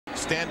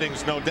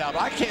standings, no doubt.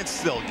 I can't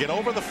still get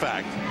over the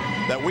fact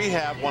that we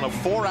have one of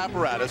 4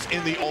 apparatus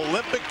in the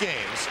Olympic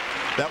Games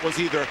that was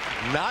either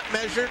not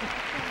measured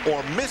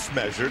or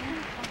mismeasured.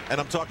 And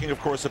I'm talking, of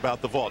course,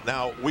 about the vault.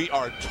 Now, we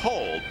are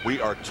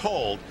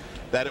told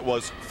that it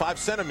was 5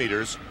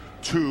 centimeters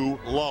too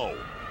low.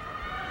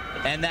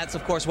 And that's,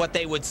 of course, what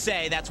they would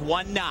say. That's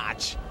 1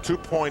 notch.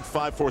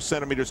 2.54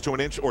 centimeters to an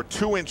inch, or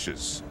 2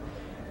 inches.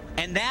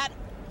 And that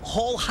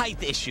whole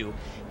height issue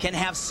can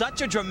have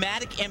such a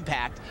dramatic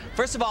impact.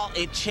 First of all,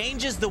 it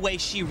changes the way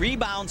she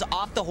rebounds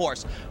off the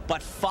horse.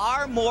 But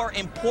far more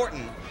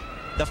important,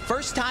 the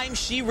first time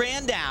she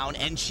ran down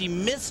and she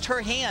missed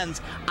her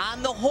hands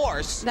on the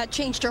horse. That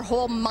changed her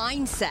whole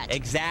mindset.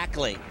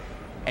 Exactly.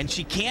 And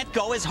she can't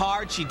go as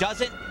hard. She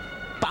doesn't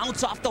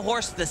bounce off the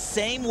horse the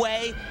same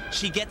way.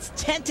 She gets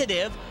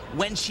tentative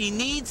when she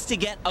needs to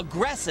get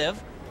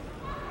aggressive.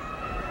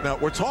 Now,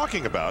 we're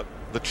talking about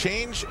the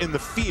change in the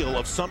feel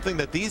of something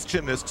that these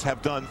gymnasts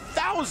have done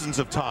thousands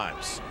of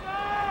times.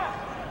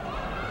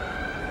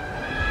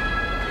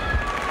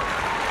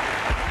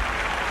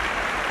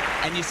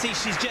 And you see,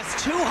 she's just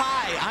too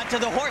high onto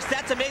the horse.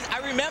 That's amazing.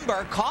 I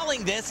remember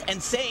calling this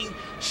and saying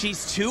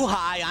she's too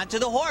high onto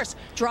the horse.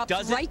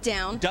 Drops right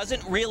down.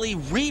 Doesn't really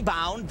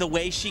rebound the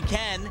way she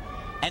can.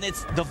 And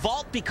the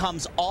vault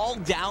becomes all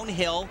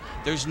downhill.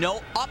 There's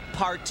no up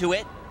part to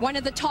it. One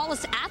of the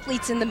tallest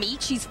athletes in the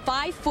meet. She's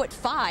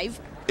 5'5".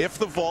 If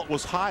the vault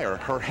was higher,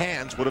 her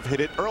hands would have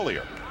hit it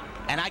earlier.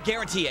 And I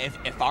guarantee you,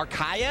 if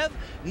Arkayev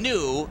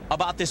knew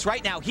about this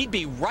right now, he'd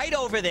be right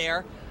over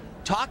there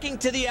talking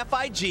to the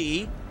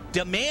FIG,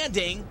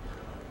 demanding,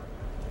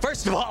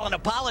 first of all, an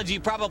apology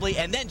probably,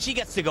 and then she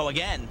gets to go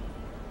again.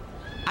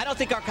 I don't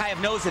think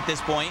Arkayev knows at this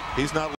point. He's not